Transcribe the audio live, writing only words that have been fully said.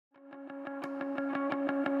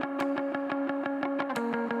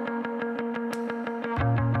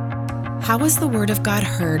How was the word of God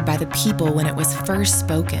heard by the people when it was first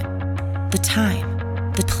spoken? The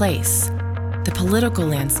time, the place, the political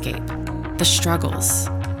landscape, the struggles.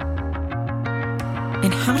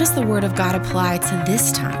 And how does the word of God apply to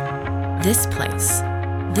this time, this place,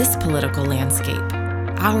 this political landscape,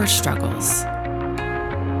 our struggles?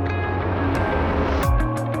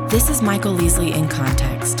 This is Michael Leasley in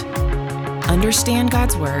Context. Understand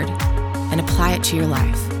God's word and apply it to your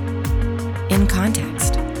life. In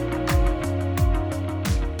Context.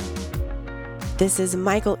 This is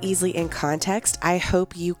Michael Easley in Context. I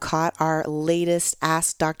hope you caught our latest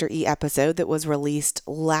Ask Dr. E episode that was released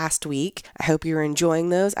last week. I hope you're enjoying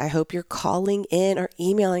those. I hope you're calling in or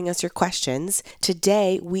emailing us your questions.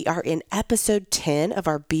 Today, we are in episode 10 of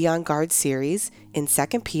our Be on Guard series in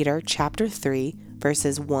 2 Peter chapter 3,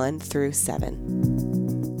 verses 1 through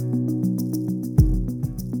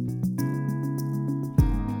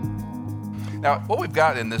 7. Now, what we've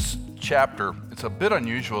got in this chapter, it's a bit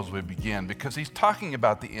unusual as we begin because he's talking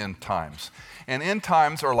about the end times. And end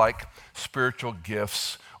times are like spiritual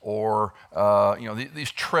gifts or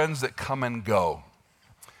these trends that come and go.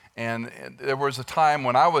 And there was a time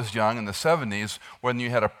when I was young in the 70s when you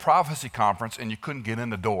had a prophecy conference and you couldn't get in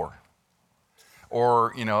the door.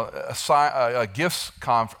 Or a gifts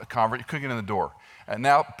conference, you couldn't get in the door. And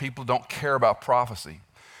now people don't care about prophecy.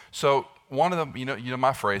 So one of them, you know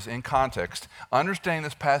my phrase, in context, understanding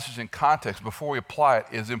this passage in context before we apply it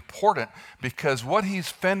is important because what he's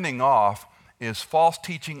fending off is false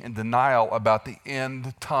teaching and denial about the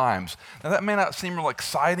end times. Now that may not seem real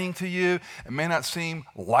exciting to you. It may not seem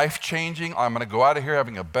life-changing. I'm going to go out of here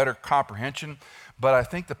having a better comprehension. But I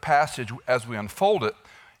think the passage, as we unfold it,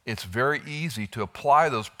 it's very easy to apply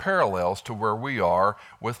those parallels to where we are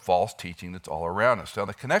with false teaching that's all around us. Now,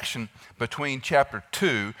 the connection between chapter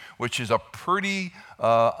 2, which is a pretty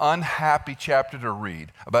unhappy chapter to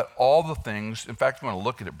read, about all the things, in fact, we want to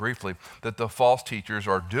look at it briefly, that the false teachers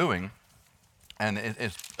are doing, and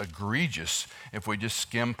it's egregious if we just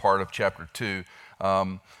skim part of chapter 2,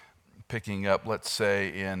 picking up, let's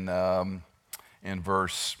say, in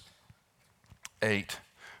verse 8.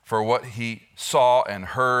 For what he saw and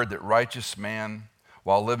heard, that righteous man,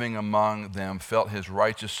 while living among them, felt his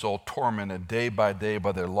righteous soul tormented day by day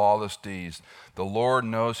by their lawless deeds. The Lord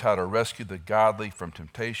knows how to rescue the godly from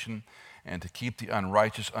temptation and to keep the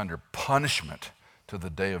unrighteous under punishment to the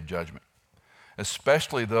day of judgment,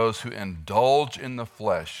 especially those who indulge in the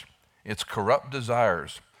flesh, its corrupt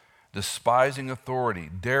desires, despising authority,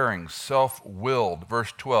 daring, self-willed.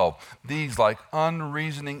 Verse 12, these like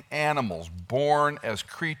unreasoning animals born as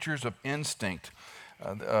creatures of instinct,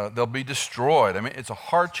 they'll be destroyed. I mean, it's a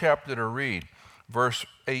hard chapter to read. Verse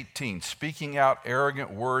 18, speaking out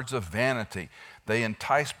arrogant words of vanity, they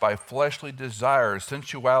enticed by fleshly desires,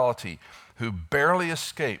 sensuality, who barely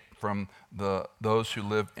escape from those who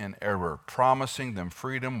live in error, promising them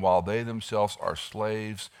freedom while they themselves are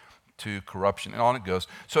slaves to corruption, and on it goes.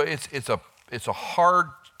 So it's a hard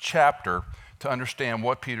chapter to understand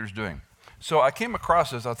what Peter's doing. So I came across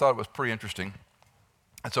this, I thought it was pretty interesting.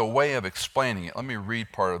 It's a way of explaining it. Let me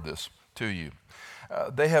read part of this to you.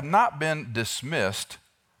 They have not been dismissed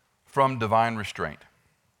from divine restraint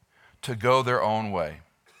to go their own way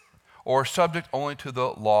or subject only to the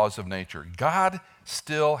laws of nature. God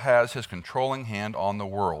still has his controlling hand on the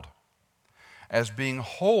world. As being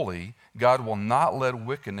holy, God will not let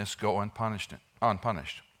wickedness go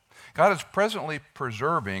unpunished. God is presently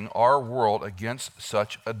preserving our world against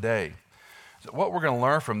such a day. So what we're going to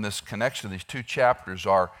learn from this connection of these two chapters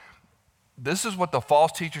are, this is what the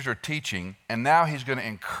false teachers are teaching, and now he's going to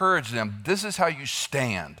encourage them. This is how you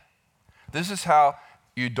stand. This is how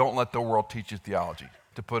you don't let the world teach you theology,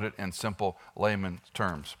 to put it in simple layman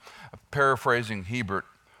terms. Paraphrasing Hebert,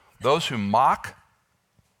 those who mock,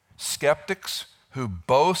 skeptics who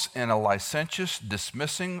boast in a licentious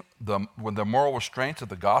dismissing the moral restraints of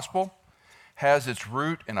the gospel has its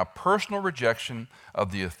root in a personal rejection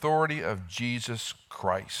of the authority of Jesus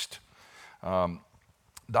Christ.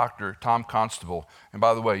 Dr. Tom Constable, and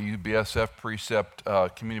by the way, UBSF Precept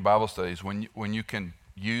Community Bible Studies, when you can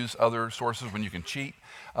use other sources, when you can cheat,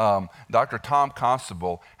 Dr. Tom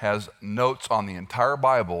Constable has notes on the entire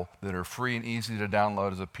Bible that are free and easy to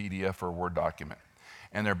download as a PDF or a Word document.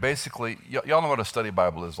 And they're basically, y'all know what a study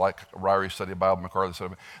Bible is, like Ryrie Study Bible, MacArthur Study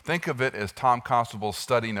Bible. Think of it as Tom Constable's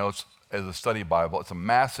study notes as a study Bible. It's a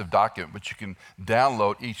massive document, but you can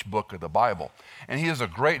download each book of the Bible. And he does a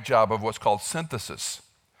great job of what's called synthesis.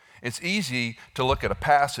 It's easy to look at a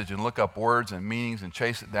passage and look up words and meanings and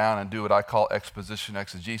chase it down and do what I call exposition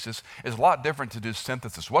exegesis. It's a lot different to do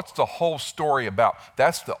synthesis. What's the whole story about?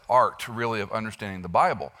 That's the art, really, of understanding the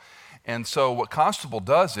Bible. And so what Constable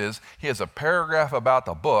does is he has a paragraph about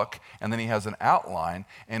the book, and then he has an outline,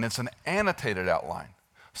 and it's an annotated outline.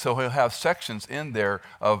 So he'll have sections in there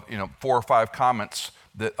of 4 or 5 comments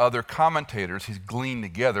that other commentators he's gleaned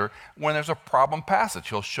together. When there's a problem passage,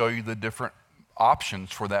 he'll show you the different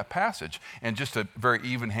options for that passage in just a very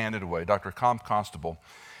even-handed way, Dr. Constable.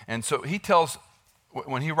 And so he tells,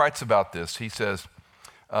 when he writes about this, he says,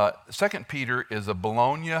 2 Peter is a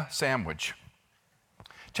bologna sandwich.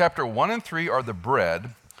 Chapter 1 and 3 are the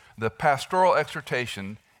bread, the pastoral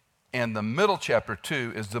exhortation, and the middle chapter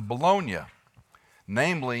 2 is the bologna,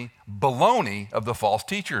 namely baloney of the false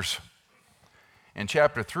teachers. In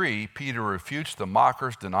chapter 3, Peter refutes the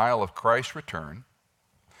mockers' denial of Christ's return.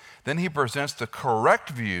 Then he presents the correct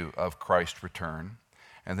view of Christ's return,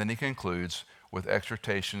 and then he concludes with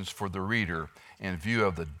exhortations for the reader in view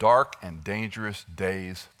of the dark and dangerous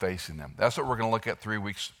days facing them. That's what we're going to look at 3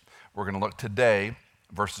 weeks. We're going to look today,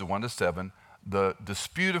 verses 1 to 7, the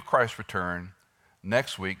dispute of Christ's return.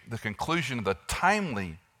 Next week, the conclusion of the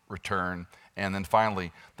timely return, and then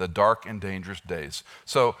finally, the dark and dangerous days.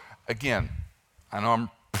 So again, I know I'm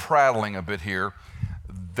prattling a bit here.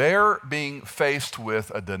 They're being faced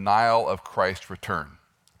with a denial of Christ's return.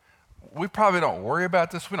 We probably don't worry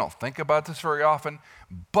about this. We don't think about this very often,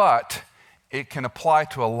 but it can apply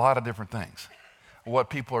to a lot of different things. What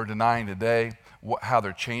people are denying today, how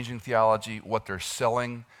they're changing theology, what they're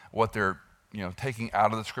selling, what they're taking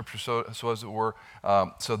out of the scripture, so as it were.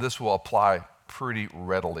 So this will apply pretty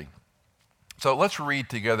readily. So let's read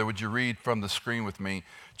together. Would you read from the screen with me,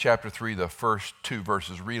 chapter 3, the first 2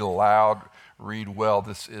 verses. Read aloud, read well.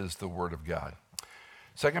 This is the word of God.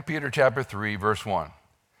 2 Peter chapter 3, verse 1.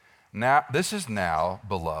 Now, this is now,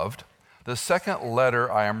 beloved, the second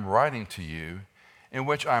letter I am writing to you, in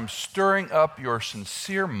which I'm stirring up your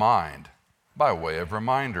sincere mind by way of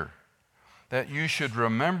reminder, that you should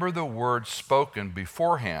remember the words spoken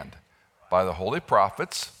beforehand by the holy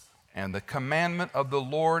prophets and the commandment of the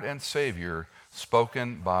Lord and Savior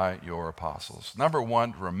spoken by your apostles. Number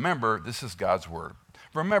 1, remember this is God's word.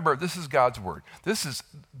 Remember, this is God's word. This is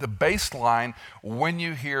the baseline when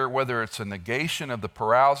you hear whether it's a negation of the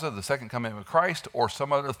parousia, the second coming of Christ, or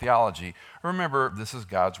some other theology. Remember, this is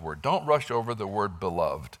God's word. Don't rush over the word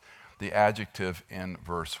beloved, the adjective in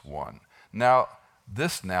verse 1. Now,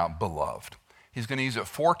 beloved. He's going to use it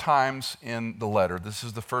 4 times in the letter. This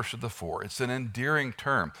is the first of the 4. It's an endearing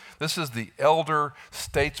term. This is the elder,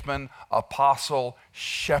 statesman, apostle,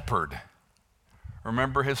 shepherd.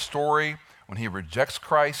 Remember his story when he rejects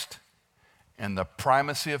Christ and the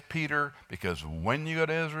primacy of Peter, because when you go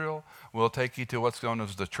to Israel, we'll take you to what's known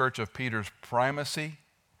as the Church of Peter's primacy.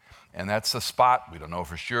 And that's the spot, we don't know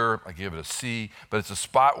for sure, I give it a C, but it's a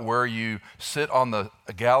spot where you sit on the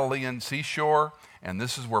Galilean seashore, and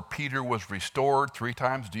this is where Peter was restored 3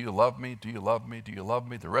 times. Do you love me? Do you love me? Do you love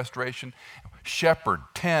me? The restoration. Shepherd,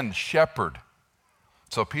 10, shepherd.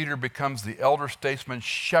 So Peter becomes the elder statesman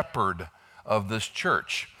shepherd of this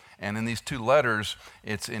church. And in these 2 letters,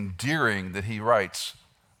 it's endearing that he writes,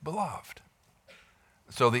 beloved.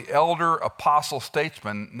 So the elder apostle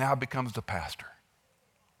statesman now becomes the pastor.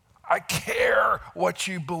 I care what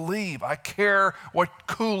you believe. I care what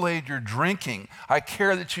Kool-Aid you're drinking. I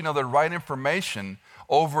care that you know the right information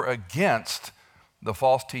over against the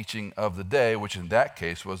false teaching of the day, which in that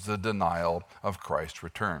case was the denial of Christ's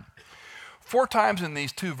return. 4 times in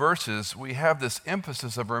these 2 verses, we have this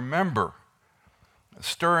emphasis of remember,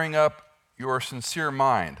 stirring up your sincere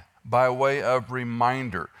mind by way of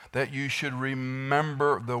reminder, that you should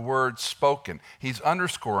remember the words spoken. He's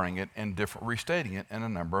underscoring it and restating it in a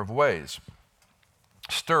number of ways.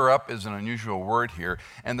 Stir up is an unusual word here,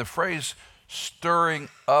 and the phrase stirring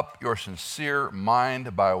up your sincere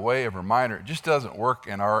mind by way of reminder, it just doesn't work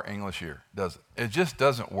in our English ear, does it? It just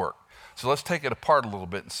doesn't work. So let's take it apart a little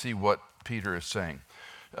bit and see what Peter is saying.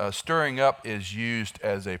 Stirring up is used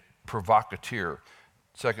as a provocateur.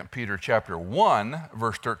 2 Peter chapter 1,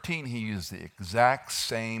 verse 13, he used the exact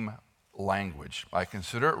same language. I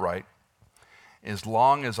consider it right, as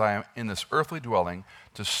long as I am in this earthly dwelling,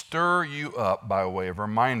 to stir you up by way of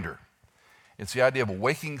reminder. It's the idea of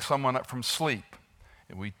waking someone up from sleep.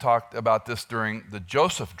 And we talked about this during the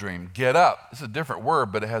Joseph dream. Get up. It's a different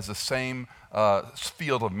word, but it has the same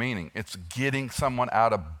field of meaning. It's getting someone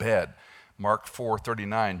out of bed. Mark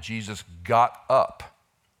 4:39, Jesus got up.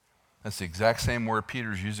 That's the exact same word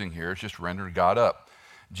Peter's using here. It's just rendered got up.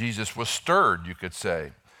 Jesus was stirred, you could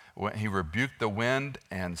say. When he rebuked the wind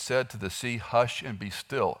and said to the sea, hush and be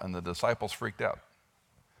still. And the disciples freaked out.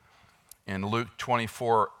 In Luke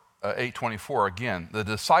 8:24, again, the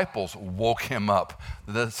disciples woke him up.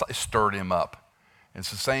 Stirred him up. It's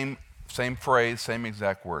the same phrase, same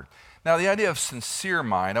exact word. Now, the idea of sincere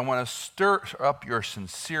mind, I want to stir up your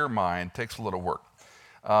sincere mind. It takes a little work.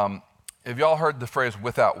 Have y'all heard the phrase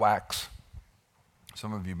without wax?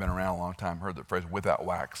 Some of you have been around a long time, heard the phrase without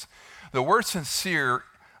wax. The word sincere,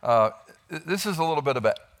 this is a little bit of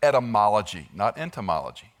an etymology, not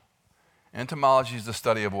entomology. Entomology is the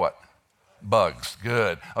study of what? Bugs.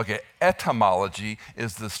 Good. Okay, etymology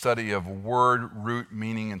is the study of word, root,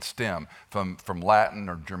 meaning, and stem from Latin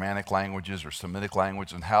or Germanic languages or Semitic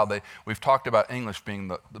language, and how we've talked about English being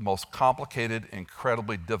the most complicated,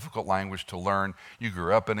 incredibly difficult language to learn. You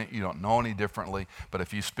grew up in it, you don't know any differently, but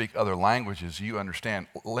if you speak other languages, you understand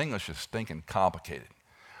English is stinking complicated.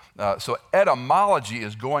 So etymology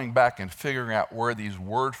is going back and figuring out where these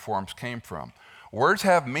word forms came from. Words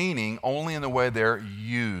have meaning only in the way they're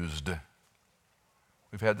used.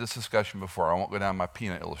 We've had this discussion before. I won't go down my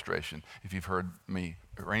peanut illustration if you've heard me,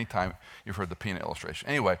 or any time you've heard the peanut illustration.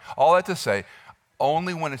 Anyway, all that to say,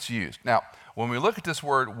 only when it's used. Now, when we look at this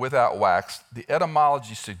word without wax, the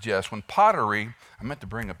etymology suggests when pottery, I meant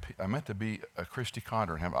to be a Christy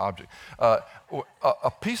Condor and have an object.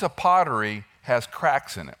 A piece of pottery has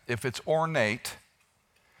cracks in it. If it's ornate,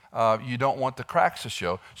 you don't want the cracks to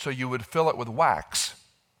show, so you would fill it with wax.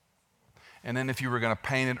 And then if you were going to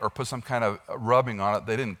paint it or put some kind of rubbing on it,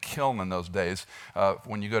 they didn't kiln in those days.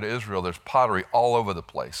 When you go to Israel, there's pottery all over the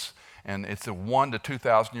place. And it's a 1,000 to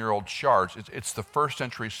 2,000 year old shards. It's the first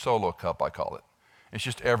century solo cup, I call it. It's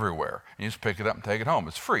just everywhere. And you just pick it up and take it home.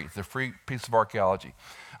 It's free. It's a free piece of archaeology.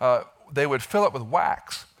 They would fill it with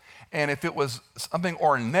wax. And if it was something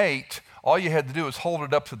ornate, all you had to do was hold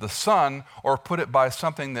it up to the sun or put it by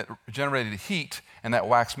something that generated heat, and that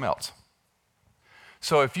wax melts.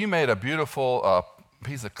 So if you made a beautiful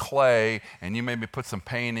piece of clay and you maybe put some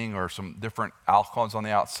painting or some different alcohols on the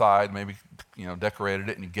outside, maybe decorated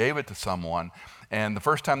it, and you gave it to someone, and the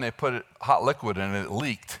first time they put hot liquid in it, it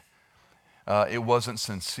leaked. It wasn't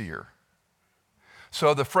sincere.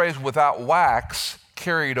 So the phrase without wax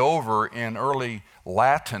carried over in early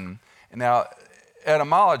Latin. Now,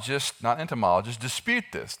 etymologists, not entomologists, dispute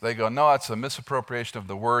this. They go, no, it's a misappropriation of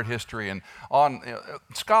the word history, and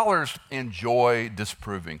scholars enjoy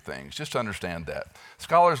disproving things. Just understand that.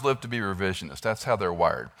 Scholars live to be revisionists. That's how they're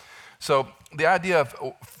wired. So the idea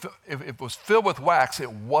of if it was filled with wax,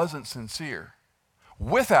 it wasn't sincere.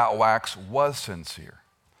 Without wax was sincere.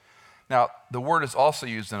 Now, the word is also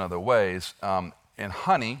used in other ways. In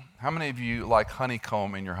honey, how many of you like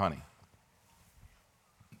honeycomb in your honey?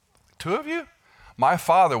 2 of you? My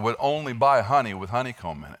father would only buy honey with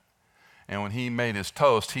honeycomb in it. And when he made his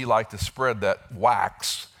toast, he liked to spread that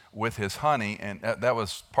wax with his honey, and that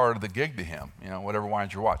was part of the gig to him, whatever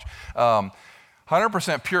wines you watch.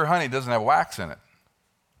 100% pure honey doesn't have wax in it.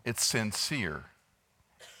 It's sincere.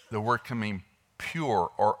 The word can mean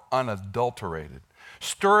pure or unadulterated.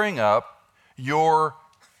 Stirring up your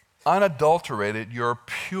unadulterated, your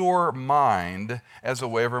pure mind as a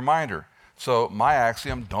way of reminder. So my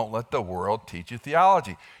axiom, don't let the world teach you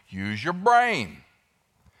theology. Use your brain.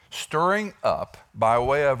 Stirring up by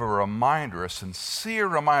way of a reminder, a sincere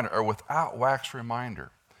reminder, or without wax reminder.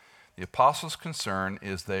 The apostles' concern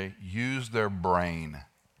is they use their brain.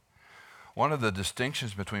 One of the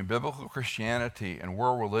distinctions between biblical Christianity and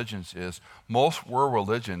world religions is most world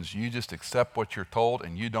religions, you just accept what you're told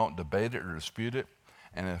and you don't debate it or dispute it.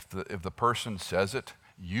 And if the person says it,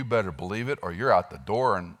 you better believe it or you're out the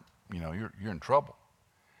door and you're in trouble.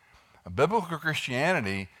 A biblical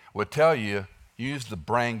Christianity would tell you, use the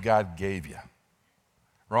brain God gave you.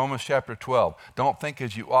 Romans chapter 12, don't think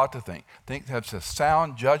as you ought to think. Think that's a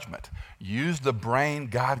sound judgment. Use the brain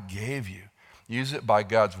God gave you. Use it by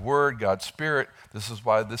God's word, God's spirit. This is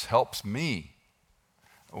why this helps me.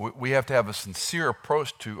 We have to have a sincere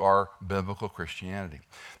approach to our biblical Christianity.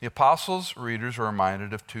 The apostles' readers are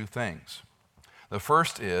reminded of 2 things. The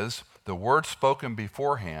first is the word spoken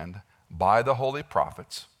beforehand by the holy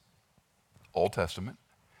prophets, Old Testament.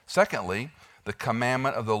 Secondly, the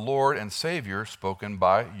commandment of the Lord and Savior spoken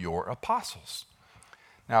by your apostles.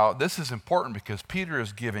 Now, this is important because Peter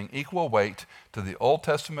is giving equal weight to the Old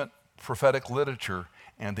Testament prophetic literature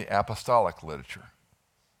and the apostolic literature.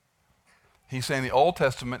 He's saying the Old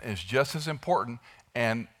Testament is just as important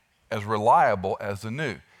and as reliable as the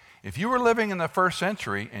New. If you were living in the first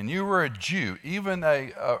century and you were a Jew, even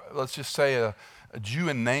let's just say a Jew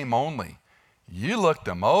in name only, you looked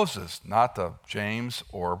to Moses, not to James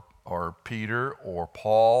or Peter or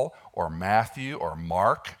Paul or Matthew or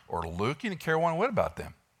Mark or Luke. You didn't care one whit about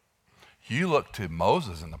them. You looked to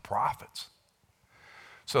Moses and the prophets.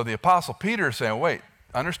 So the Apostle Peter is saying, wait,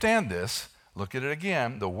 understand this. Look at it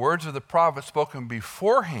again. The words of the prophets spoken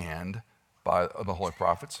beforehand by the holy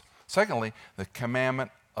prophets. Secondly, the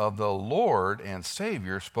commandment of the Lord and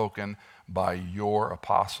Savior spoken by your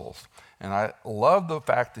apostles. And I love the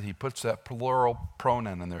fact that he puts that plural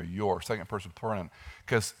pronoun in there, your, second person pronoun,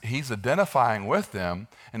 because he's identifying with them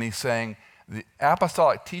and he's saying the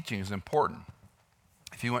apostolic teaching is important.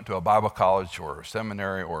 If you went to a Bible college or a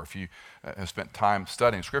seminary, or if you have spent time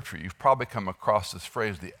studying Scripture, you've probably come across this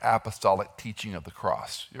phrase, the apostolic teaching of the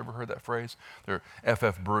cross. You ever heard that phrase?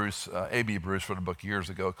 F.F. Bruce, A.B. Bruce wrote a book years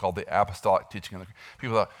ago called The Apostolic Teaching of the Cross.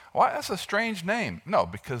 People thought, why, that's a strange name. No,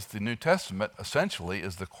 because the New Testament essentially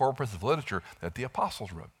is the corpus of literature that the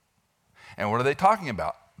apostles wrote. And what are they talking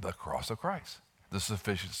about? The cross of Christ, the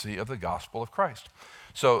sufficiency of the gospel of Christ.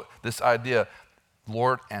 So this idea,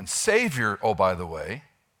 Lord and Savior, oh, by the way,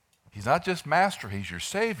 he's not just master, he's your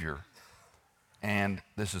Savior. And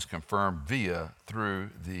this is confirmed through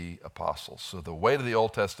the apostles. So the weight of the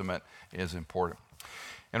Old Testament is important.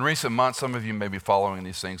 In recent months, some of you may be following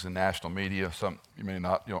these things in national media. Some you may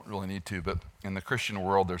not, you don't really need to, but in the Christian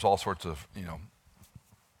world, there's all sorts of,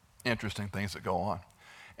 interesting things that go on.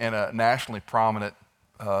 And a nationally prominent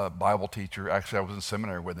Bible teacher, actually I was in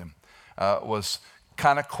seminary with him, was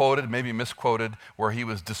kind of quoted, maybe misquoted, where he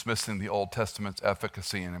was dismissing the Old Testament's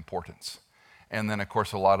efficacy and importance. And then, of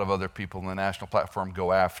course, a lot of other people in the national platform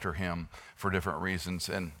go after him for different reasons.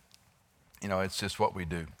 And, it's just what we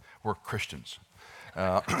do. We're Christians.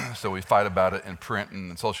 So we fight about it in print and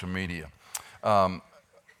in social media.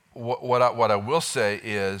 What I will say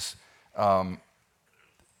is,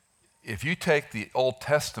 if you take the Old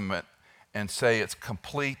Testament and say it's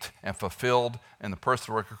complete and fulfilled in the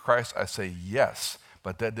personal work of Christ, I say yes,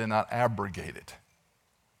 but that did not abrogate it.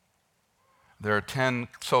 There are 10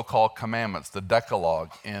 so-called commandments, the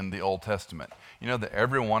Decalogue in the Old Testament. You know that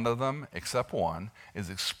every one of them, except one,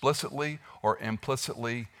 is explicitly or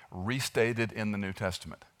implicitly restated in the New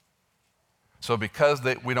Testament. So because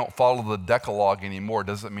we don't follow the Decalogue anymore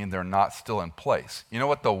doesn't mean they're not still in place. You know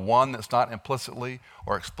what the one that's not implicitly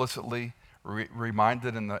or explicitly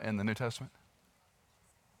reminded in the New Testament?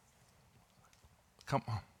 Come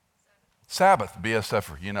on. Sabbath,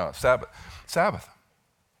 BSFer, Sabbath.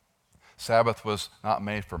 Sabbath was not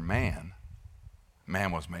made for man.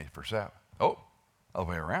 Man was made for Sabbath. Oh,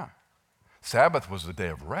 other way around. Sabbath was the day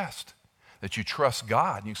of rest, that you trust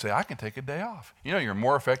God and you say, I can take a day off. You're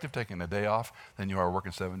more effective taking a day off than you are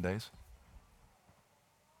working 7 days.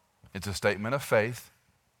 It's a statement of faith.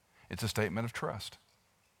 It's a statement of trust.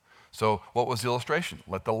 So what was the illustration?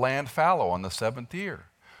 Let the land fallow on the seventh year.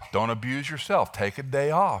 Don't abuse yourself. Take a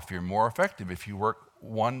day off. You're more effective if you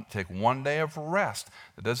take 1 day of rest.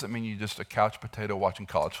 That doesn't mean you're just a couch potato watching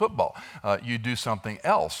college football. You do something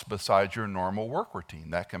else besides your normal work routine.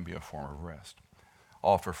 That can be a form of rest.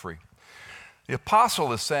 All for free. The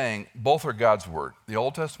apostle is saying both are God's word, the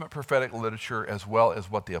Old Testament prophetic literature as well as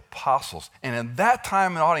what the apostles, and in that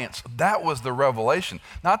time and audience, that was the revelation.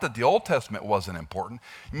 Not that the Old Testament wasn't important.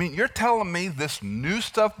 You're telling me this new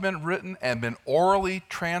stuff been written and been orally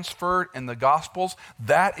transferred in the Gospels,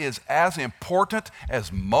 that is as important as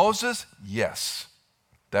Moses? Yes,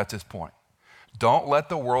 that's his point. Don't let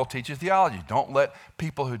the world teach you theology. Don't let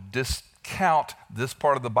people who discount this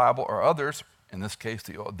part of the Bible or others, in this case,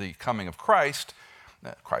 the coming of Christ,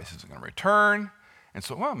 that Christ isn't going to return. And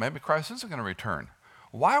so, maybe Christ isn't going to return.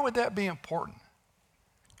 Why would that be important?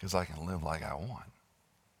 Because I can live like I want.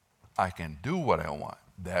 I can do what I want.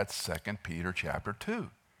 That's 2 Peter chapter 2.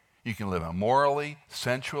 You can live immorally,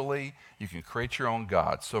 sensually. You can create your own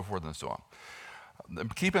God, so forth and so on.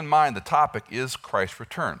 Keep in mind the topic is Christ's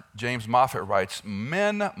return. James Moffat writes,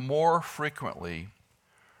 men more frequently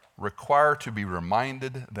require to be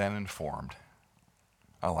reminded than informed.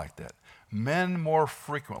 I like that. Men more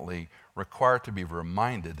frequently require to be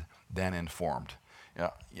reminded than informed.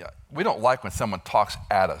 We don't like when someone talks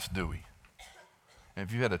at us, do we? And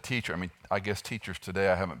if you had a teacher, I guess teachers today,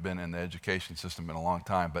 I haven't been in the education system in a long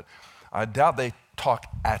time, but I doubt they talk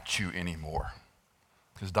at you anymore.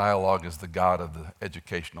 Because dialogue is the God of the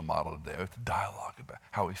educational model today. We have to dialogue about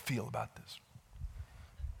how we feel about this.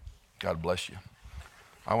 God bless you.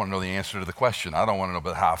 I want to know the answer to the question. I don't want to know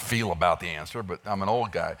about how I feel about the answer, but I'm an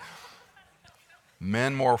old guy.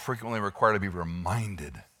 Men more frequently require to be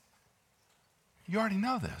reminded. You already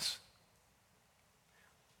know this.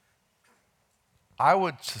 I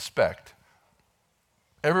would suspect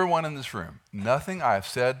everyone in this room, nothing I've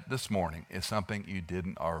said this morning is something you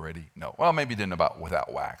didn't already know. Well, maybe you didn't know about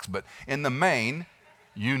without wax, but in the main,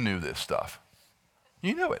 you knew this stuff.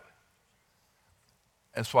 You knew it.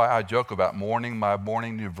 That's why I joke about morning by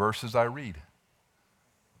morning new verses I read.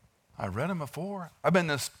 I read them before. I've been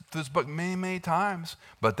through this book many, many times,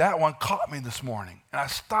 but that one caught me this morning. And I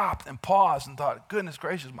stopped and paused and thought, goodness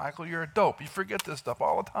gracious, Michael, you're a dope. You forget this stuff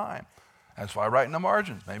all the time. That's why I write in the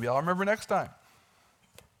margins. Maybe I'll remember next time.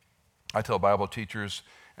 I tell Bible teachers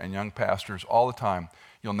and young pastors all the time,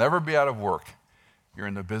 you'll never be out of work. You're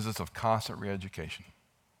in the business of constant re-education.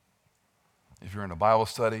 If you're in a Bible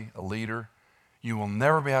study, a leader, you will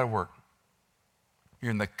never be out of work. You're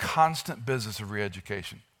in the constant business of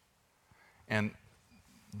re-education. And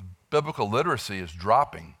biblical literacy is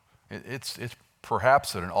dropping. It's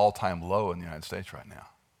perhaps at an all-time low in the United States right now.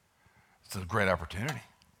 It's a great opportunity.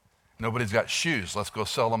 Nobody's got shoes. Let's go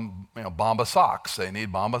sell them, Bomba socks. They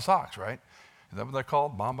need Bomba socks, right? Is that what they're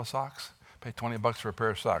called, Bomba socks? Pay $20 for a pair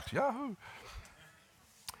of socks. Yahoo!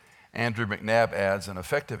 Andrew McNabb adds, an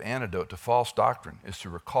effective antidote to false doctrine is to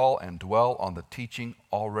recall and dwell on the teaching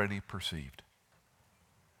already perceived.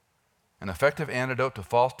 An effective antidote to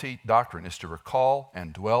false doctrine is to recall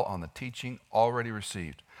and dwell on the teaching already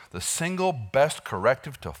received. The single best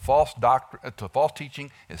corrective to false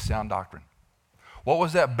teaching is sound doctrine. What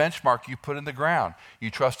was that benchmark you put in the ground?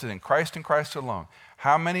 You trusted in Christ and Christ alone.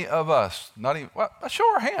 How many of us,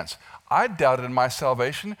 show our hands. I doubted my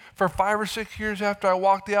salvation for 5 or 6 years after I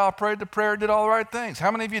walked the aisle, prayed the prayer, did all the right things.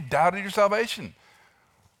 How many of you doubted your salvation?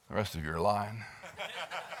 The rest of you are lying.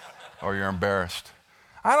 Or you're embarrassed.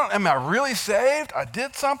 Am I really saved? I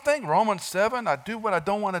did something, Romans 7, I do what I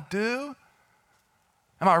don't want to do.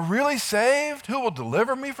 Am I really saved? Who will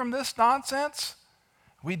deliver me from this nonsense?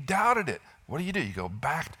 We doubted it. What do? You go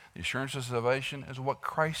back. The assurance of salvation is what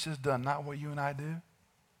Christ has done, not what you and I do.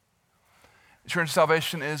 Assurance of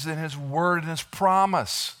salvation is in his word and his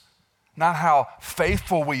promise, not how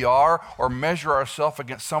faithful we are or measure ourselves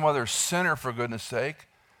against some other sinner, for goodness sake.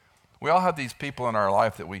 We all have these people in our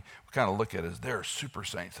life that we kind of look at as they're super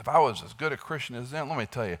saints. If I was as good a Christian as them, let me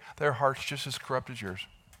tell you, their heart's just as corrupt as yours.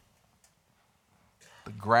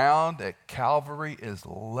 The ground at Calvary is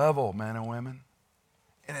level, men and women.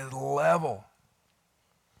 It is level.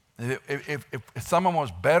 If someone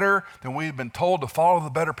was better, then we've been told to follow the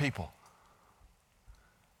better people.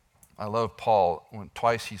 I love Paul,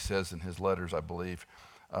 twice he says in his letters, I believe,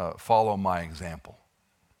 follow my example.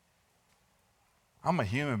 I'm a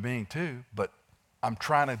human being too, but I'm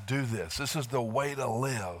trying to do this. This is the way to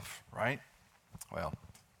live, right? Well,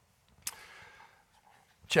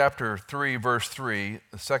 chapter 3, verse 3,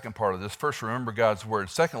 the second part of this. First, remember God's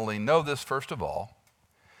word. Secondly, know this first of all,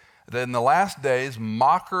 that in the last days,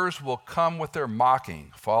 mockers will come with their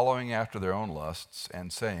mocking, following after their own lusts,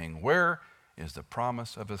 and saying, where is the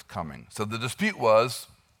promise of his coming? So the dispute was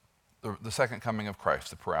the second coming of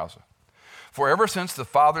Christ, the parousia. For ever since the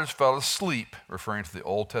fathers fell asleep, referring to the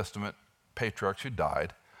Old Testament patriarchs who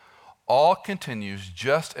died, all continues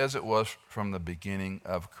just as it was from the beginning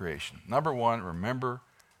of creation. Number one, remember,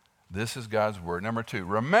 this is God's word. Number two,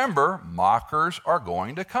 remember, mockers are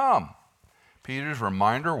going to come. Peter's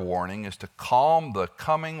reminder warning is to calm the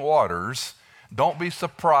coming waters. Don't be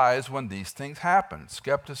surprised when these things happen.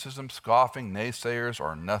 Skepticism, scoffing, naysayers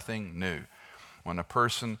are nothing new. When a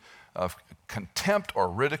person of contempt or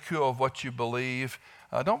ridicule of what you believe,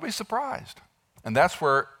 don't be surprised. And that's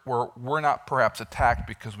where we're not perhaps attacked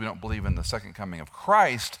because we don't believe in the second coming of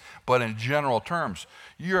Christ, but in general terms.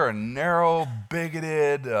 You're a narrow,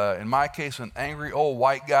 bigoted, in my case, an angry old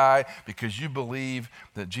white guy because you believe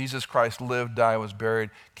that Jesus Christ lived, died, was buried,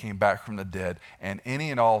 came back from the dead. And any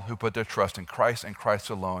and all who put their trust in Christ and Christ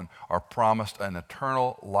alone are promised an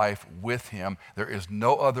eternal life with him. There is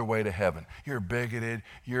no other way to heaven. You're bigoted,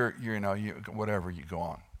 whatever, you go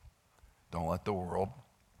on. Don't let the world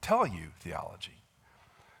tell you theology.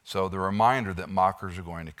 So the reminder that mockers are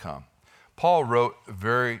going to come. Paul wrote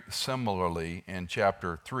very similarly in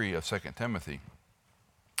chapter 3 of 2 Timothy,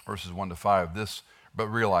 verses 1-5, this, but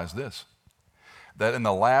realize this, that in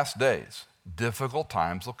the last days, difficult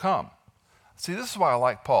times will come. See, this is why I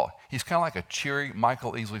like Paul. He's kind of like a cheery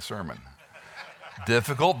Michael Easley sermon.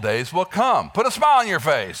 Difficult days will come. Put a smile on your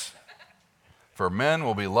face. For men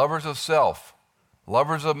will be lovers of self,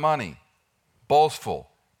 lovers of money, boastful,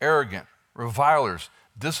 arrogant, revilers,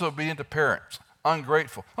 disobedient to parents,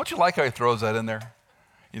 ungrateful. Don't you like how he throws that in there?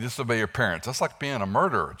 You disobey your parents. That's like being a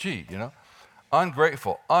murderer. Gee,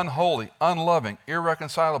 Ungrateful, unholy, unloving,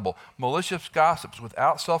 irreconcilable, malicious gossips,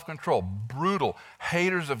 without self-control, brutal,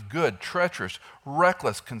 haters of good, treacherous,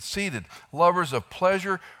 reckless, conceited, lovers of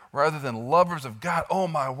pleasure rather than lovers of God. Oh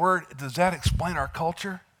my word, does that explain our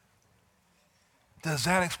culture? Does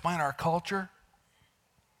that explain our culture?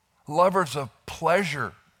 Lovers of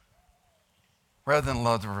pleasure rather than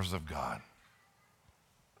lovers of God.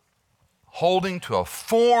 Holding to a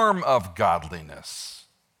form of godliness,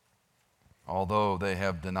 although they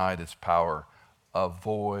have denied its power.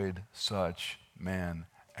 Avoid such men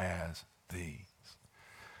as these.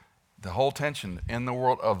 The whole tension in the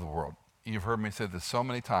world, of the world. You've heard me say this so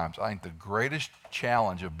many times. I think the greatest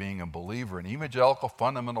challenge of being a believer, an evangelical,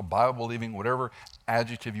 fundamental, Bible-believing, whatever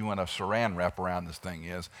adjective you want to saran wrap around this thing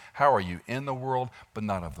is, how are you in the world but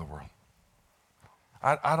not of the world?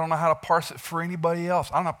 I don't know how to parse it for anybody else.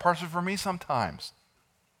 I don't know how to parse it for me sometimes.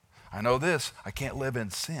 I know this, I can't live in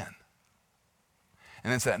sin.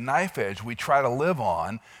 And it's that knife edge we try to live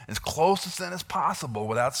on as close to sin as possible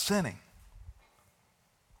without sinning.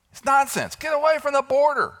 It's nonsense. Get away from the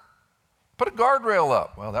border. Put a guardrail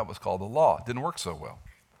up. Well, that was called the law. It didn't work so well.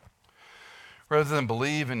 Rather than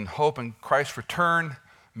believe and hope in Christ's return,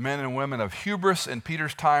 men and women of hubris in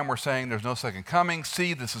Peter's time were saying there's no second coming.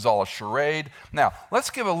 See, this is all a charade. Now, let's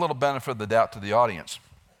give a little benefit of the doubt to the audience.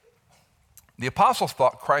 The apostles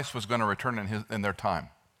thought Christ was going to return in their time.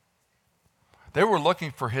 They were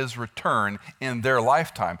looking for his return in their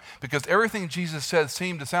lifetime because everything Jesus said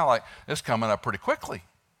seemed to sound like it's coming up pretty quickly.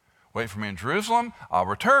 Wait for me in Jerusalem, I'll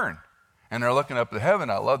return. And they're looking up to heaven.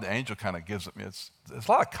 I love the angel kind of gives them, it's a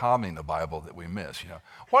lot of comedy in the Bible that we miss,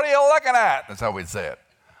 What are you looking at? That's how we'd say it.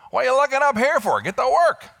 What are you looking up here for? Get to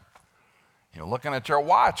work. Looking at your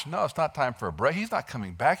watch. No, it's not time for a break. He's not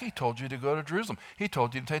coming back. He told you to go to Jerusalem. He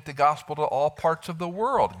told you to take the gospel to all parts of the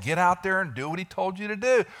world. Get out there and do what he told you to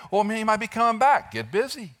do. Well, he might be coming back. Get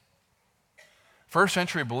busy. First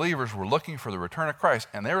century believers were looking for the return of Christ,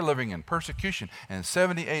 and they were living in persecution. And in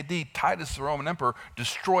 70 AD, Titus, the Roman emperor,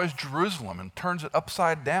 destroys Jerusalem and turns it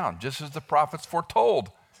upside down, just as the prophets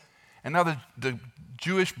foretold. And now the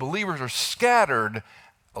Jewish believers are scattered.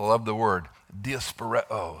 I love the word,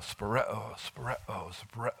 diasporeo, sporeo, sporeo,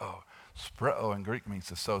 sporeo. Sporeo in Greek means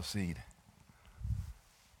to sow seed.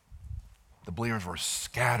 The believers were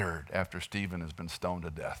scattered after Stephen has been stoned to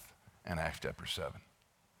death in Acts chapter 7.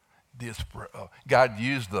 God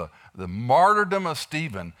used the martyrdom of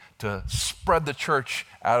Stephen to spread the church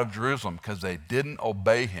out of Jerusalem because they didn't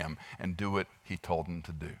obey him and do what he told them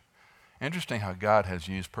to do. Interesting how God has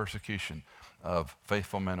used persecution of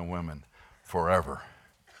faithful men and women forever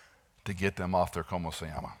to get them off their como se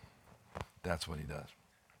llama. That's what he does.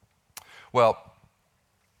 Well,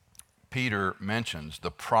 Peter mentions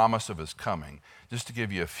the promise of his coming, just to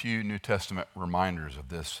give you a few New Testament reminders of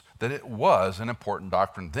this, that it was an important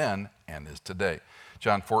doctrine then and is today.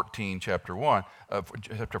 John 14, chapter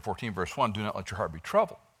 14, verse 1, do not let your heart be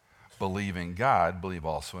troubled. Believe in God, believe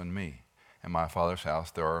also in me. In my Father's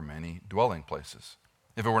house there are many dwelling places.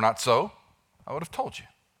 If it were not so, I would have told you.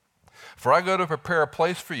 For I go to prepare a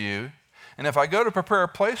place for you, and if I go to prepare a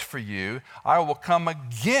place for you, I will come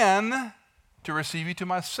again to receive you to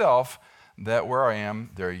myself, that where I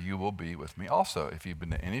am, there you will be with me also. If you've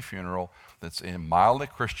been to any funeral that's mildly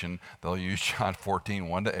Christian, they'll use John 14,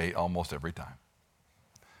 1-8 almost every time.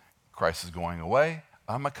 Christ is going away.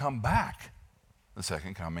 I'm going to come back. The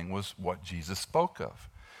second coming was what Jesus spoke of.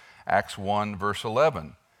 Acts 1, verse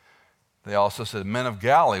 11. They also said, men of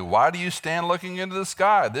Galilee, why do you stand looking into the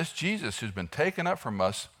sky? This Jesus who's been taken up from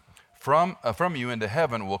us, from you into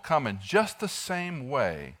heaven, will come in just the same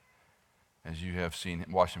way as you have seen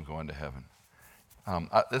him, watch him go into heaven.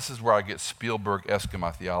 This is where I get Spielberg-esque in my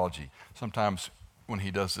theology. Sometimes when he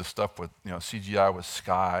does this stuff with CGI with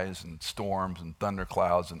skies and storms and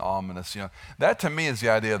thunderclouds and ominous, that to me is the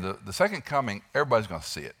idea of the second coming. Everybody's going to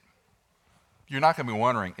see it. You're not going to be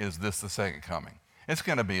wondering, is this the second coming? It's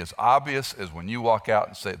going to be as obvious as when you walk out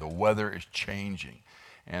and say the weather is changing.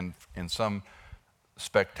 And in some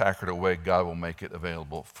spectacular way, God will make it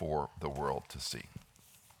available for the world to see.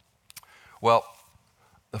 Well,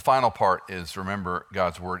 the final part is, remember,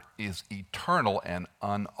 God's word is eternal and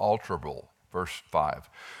unalterable. Verse 5.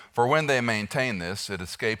 For when they maintain this, it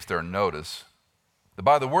escapes their notice that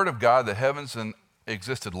by the word of God the heavens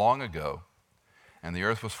existed long ago, and the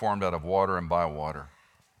earth was formed out of water and by water,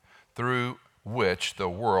 through which the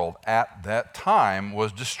world at that time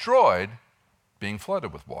was destroyed, being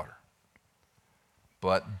flooded with water.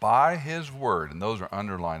 But by his word, and those are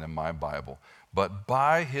underlined in my Bible, but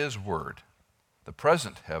by his word, the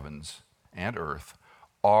present heavens and earth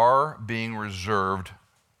are being reserved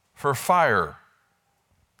for fire,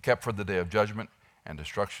 kept for the day of judgment and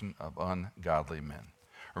destruction of ungodly men.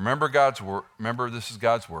 Remember God's word. Remember, this is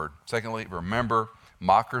God's word. Secondly, remember,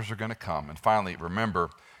 mockers are going to come. And finally, remember,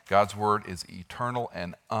 God's word is eternal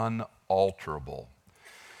and unalterable.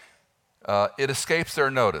 It escapes their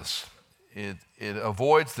notice. It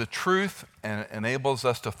avoids the truth and enables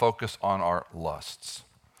us to focus on our lusts.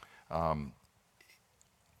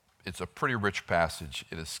 It's a pretty rich passage.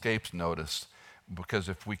 It escapes notice because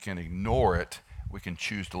if we can ignore it, we can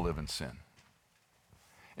choose to live in sin.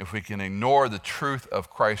 If we can ignore the truth of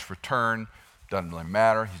Christ's return, doesn't really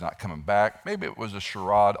matter. He's not coming back. Maybe it was a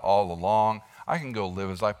charade all along. I can go live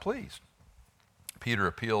as I please. Peter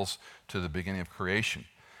appeals to the beginning of creation,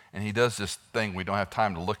 and he does this thing we don't have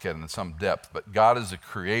time to look at in some depth, but God is the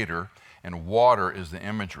creator, and water is the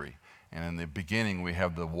imagery. And in the beginning, we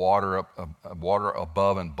have the water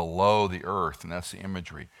above and below the earth, and that's the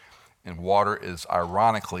imagery. And water is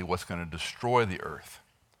ironically what's going to destroy the earth.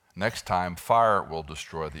 Next time, fire will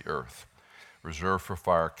destroy the earth. Reserved for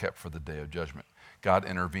fire, kept for the day of judgment. God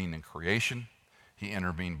intervened in creation. He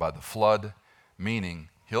intervened by the flood, meaning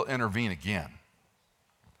he'll intervene again.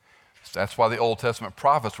 So that's why the Old Testament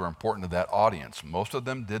prophets were important to that audience. Most of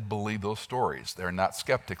them did believe those stories. They're not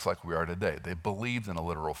skeptics like we are today. They believed in a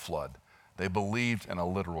literal flood. They believed in a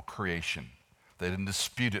literal creation. They didn't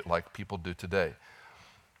dispute it like people do today.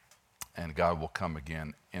 And God will come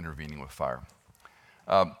again, intervening with fire.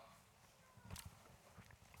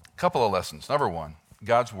 Couple of lessons. Number one,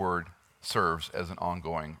 God's word serves as an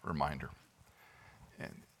ongoing reminder.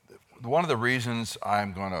 And one of the reasons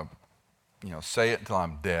I'm going to, say it until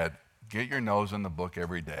I'm dead, get your nose in the book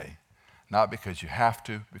every day, not because you have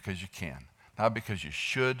to, because you can. Not because you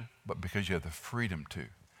should, but because you have the freedom to.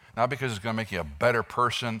 Not because it's going to make you a better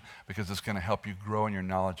person, because it's going to help you grow in your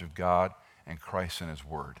knowledge of God and Christ and his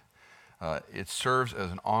word. It serves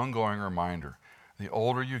as an ongoing reminder. The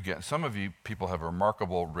older you get, some of you people have a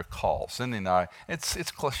remarkable recall. Cindy and I,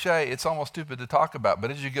 it's cliche, it's almost stupid to talk about,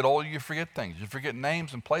 but as you get older, you forget things. You forget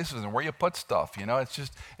names and places and where you put stuff.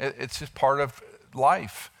 It's just part of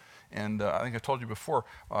life. And I think I told you before,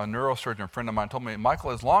 a neurosurgeon friend of mine told me,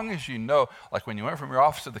 Michael, as long as you know, like when you went from your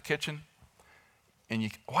office to the kitchen, and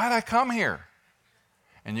why did I come here?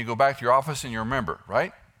 And you go back to your office and you remember,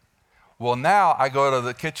 right? Well, now I go to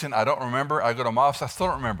the kitchen, I don't remember. I go to my office, I still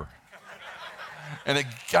don't remember. And it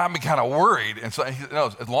got me kind of worried. And so he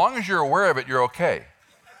knows, as long as you're aware of it, you're okay.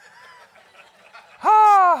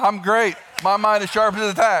 I'm great. My mind is sharp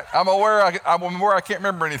as a tack. I'm aware I can't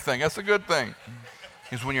remember anything. That's a good thing.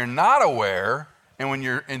 Because when you're not aware,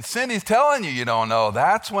 and Cindy's telling you don't know,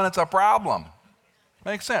 that's when it's a problem.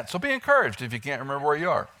 Makes sense. So be encouraged if you can't remember where you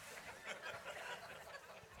are.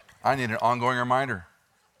 I need an ongoing reminder.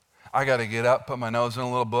 I got to get up, put my nose in a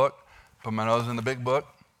little book, put my nose in the big book.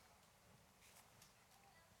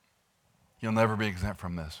 You'll never be exempt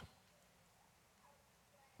from this.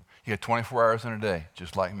 You got 24 hours in a day,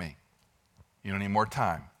 just like me. You don't need more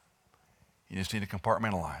time. You just need to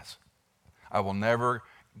compartmentalize. I will never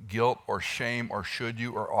guilt or shame or should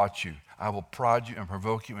you or ought you. I will prod you and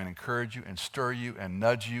provoke you and encourage you and stir you and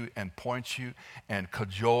nudge you and point you and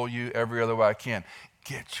cajole you every other way I can.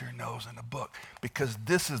 Get your nose in the book, because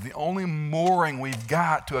this is the only mooring we've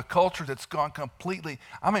got to a culture that's gone completely,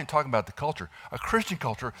 I'm not even talking about the culture, a Christian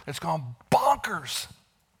culture that's gone bonkers.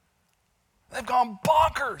 They've gone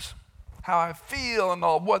bonkers. How I feel and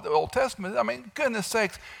all what the Old Testament, goodness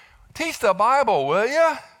sakes, teach the Bible, will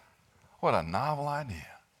you? What a novel idea.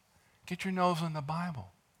 Get your nose in the Bible.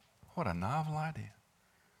 What a novel idea.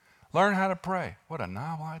 Learn how to pray. What a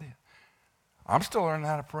novel idea. I'm still learning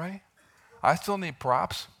how to pray. I still need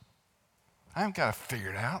props. I haven't got to figure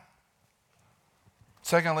it out.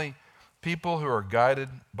 Secondly, people who are guided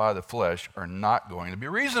by the flesh are not going to be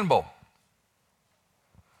reasonable.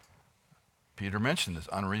 Peter mentioned this,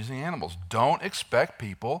 unreasoning animals. Don't expect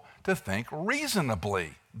people to think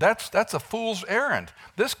reasonably. That's a fool's errand.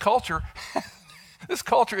 This culture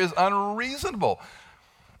is unreasonable.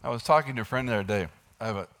 I was talking to a friend the other day.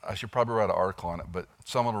 I should probably write an article on it, but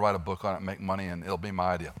someone will write a book on it, make money, and it'll be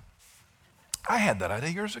my idea. I had that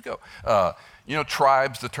idea years ago.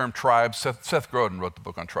 Tribes, the term tribes, Seth Godin wrote the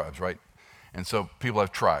book on tribes, right? And so people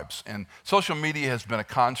have tribes. And social media has been a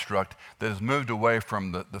construct that has moved away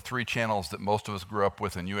from the three channels that most of us grew up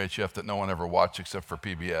with in UHF that no one ever watched except for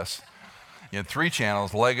PBS. You had three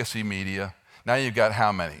channels, legacy media. Now you've got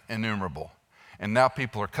how many? Innumerable. And now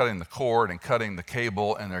people are cutting the cord and cutting the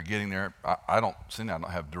cable, and they're getting there. I don't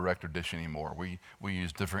have direct or dish anymore. We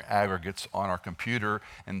use different aggregates on our computer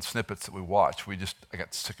and snippets that we watch. I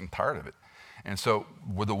got sick and tired of it. And so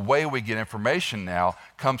the way we get information now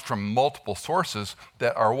comes from multiple sources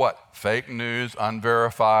that are what? Fake news,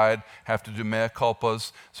 unverified, have to do mea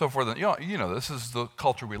culpas, so forth. This is the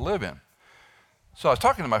culture we live in. So I was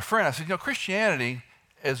talking to my friend. I said, Christianity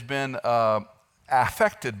has been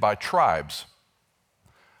affected by tribes.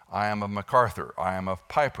 I am of MacArthur. I am of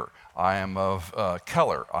Piper. I am of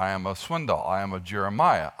Keller. I am of Swindoll. I am of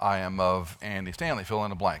Jeremiah. I am of Andy Stanley, fill in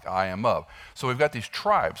the blank. I am of. So we've got these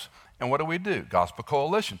tribes. And what do? Gospel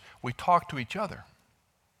Coalition. We talk to each other.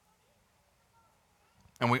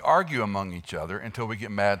 And we argue among each other until we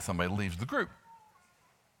get mad somebody leaves the group.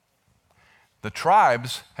 The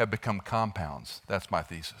tribes have become compounds. That's my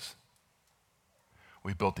thesis.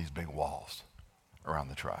 We built these big walls around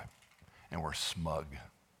the tribe, and we're smug.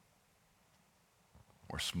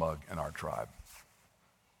 We're smug in our tribe.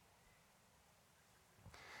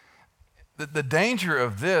 The danger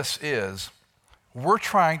of this is we're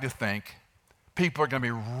trying to think people are going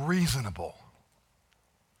to be reasonable.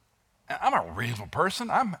 And I'm a reasonable person.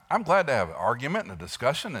 I'm glad to have an argument and a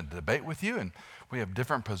discussion and a debate with you, and we have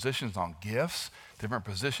different positions on gifts, different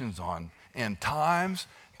positions on end times,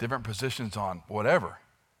 different positions on whatever.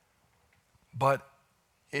 But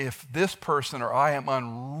if this person or I am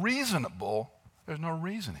unreasonable, there's no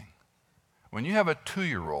reasoning. When you have a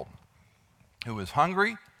 2-year-old who is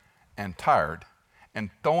hungry and tired and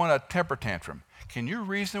throwing a temper tantrum, can you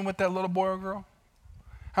reason with that little boy or girl?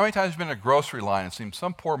 How many times have you been in a grocery line and seen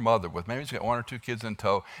some poor mother with maybe she's got 1 or 2 kids in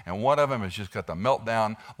tow, and one of them has just got the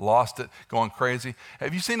meltdown, lost it, going crazy?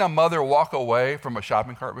 Have you seen a mother walk away from a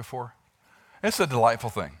shopping cart before? It's a delightful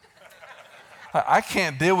thing. I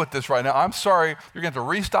can't deal with this right now. I'm sorry, you're going to have to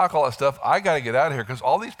restock all that stuff. I got to get out of here because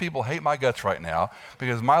all these people hate my guts right now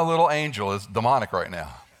because my little angel is demonic right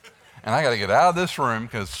now. And I got to get out of this room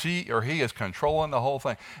because she or he is controlling the whole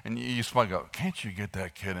thing. And you just want to go, can't you get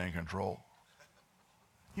that kid in control?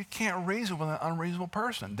 You can't reason with an unreasonable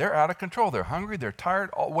person. They're out of control. They're hungry, they're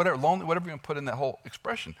tired, whatever, lonely, whatever you're going to put in that whole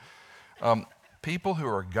expression. People who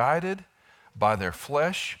are guided by their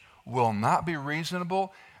flesh will not be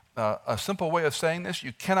reasonable. A simple way of saying this,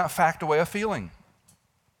 you cannot fact away a feeling.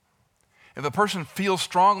 If a person feels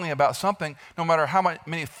strongly about something, no matter how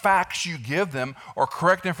many facts you give them or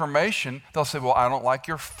correct information, they'll say, well, I don't like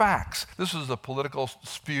your facts. This was a political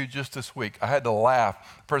spew just this week. I had to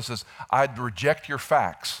laugh. The person says, I'd reject your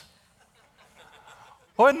facts.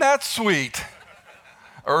 Wasn't that sweet?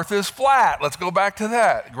 Earth is flat. Let's go back to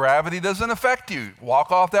that. Gravity doesn't affect you.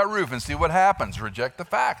 Walk off that roof and see what happens. Reject the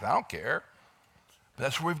fact. I don't care.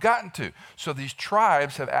 That's where we've gotten to. So these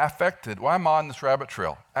tribes have affected, well, I'm on this rabbit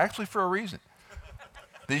trail, actually for a reason.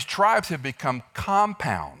 These tribes have become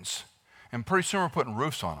compounds, and pretty soon we're putting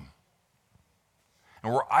roofs on them.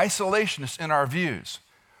 And we're isolationists in our views.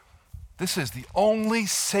 This is the only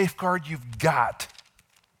safeguard you've got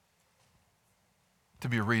to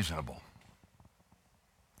be reasonable.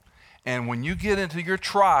 And when you get into your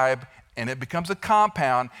tribe and it becomes a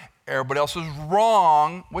compound, everybody else is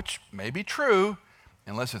wrong, which may be true.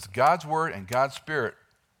 Unless it's God's word and God's spirit,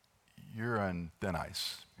 you're on thin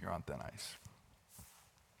ice. You're on thin ice.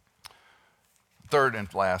 Third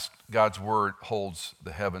and last, God's word holds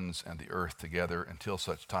the heavens and the earth together until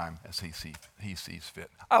such time as he sees fit.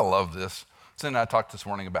 I love this. Cindy and I talked this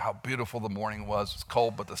morning about how beautiful the morning was. It's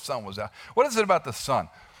cold, but the sun was out. What is it about the sun?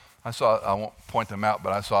 I won't point them out,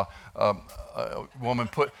 but I saw a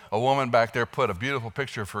woman back there put a beautiful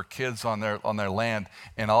picture of her kids on their land,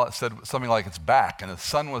 and all it said something like it's back, and the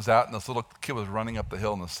sun was out, and this little kid was running up the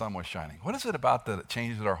hill, and the sun was shining. What is it about that it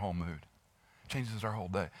changes our whole mood? It changes our whole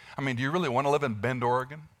day. I mean, do you really want to live in Bend,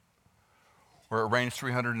 Oregon, where it rains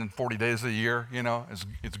 340 days a year? You know,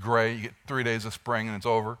 it's gray. You get 3 days of spring, and it's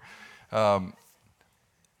over.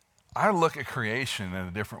 I look at creation in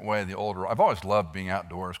a different way. I've always loved being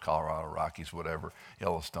outdoors, Colorado, Rockies, whatever,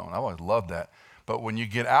 Yellowstone. I've always loved that. But when you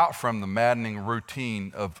get out from the maddening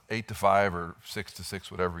routine of 8 to 5 or 6 to 6,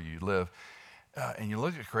 whatever you live, and you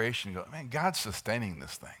look at creation and go, man, God's sustaining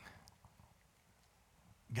this thing.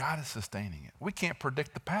 God is sustaining it. We can't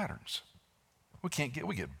predict the patterns. We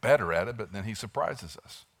get better at it, but then he surprises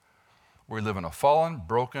us. We live in a fallen,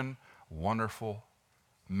 broken, wonderful,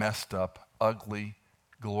 messed up, ugly,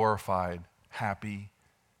 glorified, happy,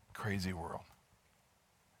 crazy world.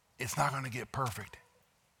 It's not going to get perfect.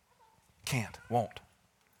 Can't, won't.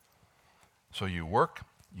 So you work,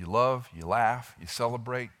 you love, you laugh, you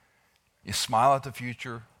celebrate, you smile at the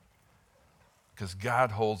future because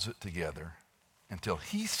God holds it together until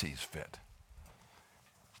he sees fit.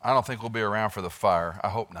 I don't think we'll be around for the fire. I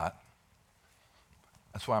hope not.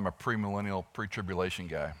 That's why I'm a premillennial, pre-tribulation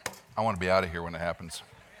guy. I want to be out of here when it happens.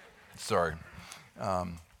 Sorry.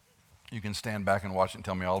 You can stand back and watch it and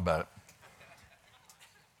tell me all about it.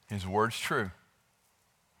 His word's true.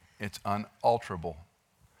 It's unalterable.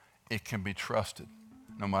 It can be trusted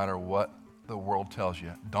no matter what the world tells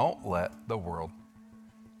you. Don't let the world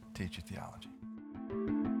teach you theology.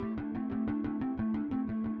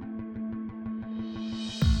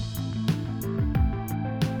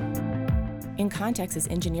 In Context is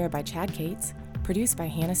engineered by Chad Cates, produced by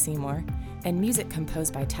Hannah Seymour, and music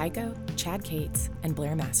composed by Tycho, Chad Cates, and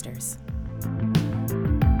Blair Masters.